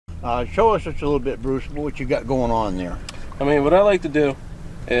Show us just a little bit, Bruce, what you got going on there. I mean, what I like to do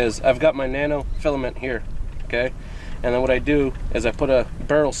is I've got my nano filament here, okay? And then what I do is I put a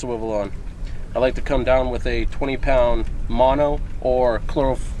barrel swivel on. I like to come down with a 20-pound mono or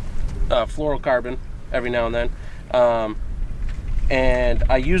fluorocarbon every now and then. And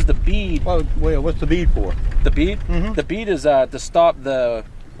I use the bead. Well, what's the bead for? The bead? Mm-hmm. The bead is to stop the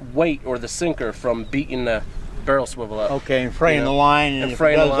weight or the sinker from beating the barrel swivel up. Okay, and fraying the line, and if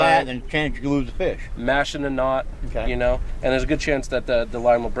it does that, then chance you lose the fish. Mashing a knot, okay. You know, and there's a good chance that the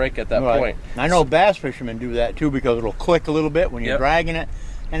line will break at that point. I know bass fishermen do that too, because it'll click a little bit when you're dragging it.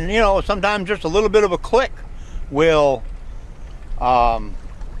 And you know, sometimes just a little bit of a click will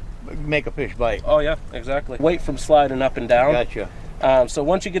make a fish bite. Oh yeah, exactly. Weight from sliding up and down. Gotcha. So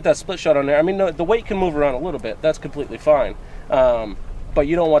once you get that split shot on there, I mean, the weight can move around a little bit. That's completely fine. But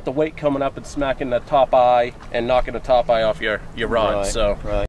you don't want the weight coming up and smacking the top eye and knocking the top eye off your rod. Right, so. Right.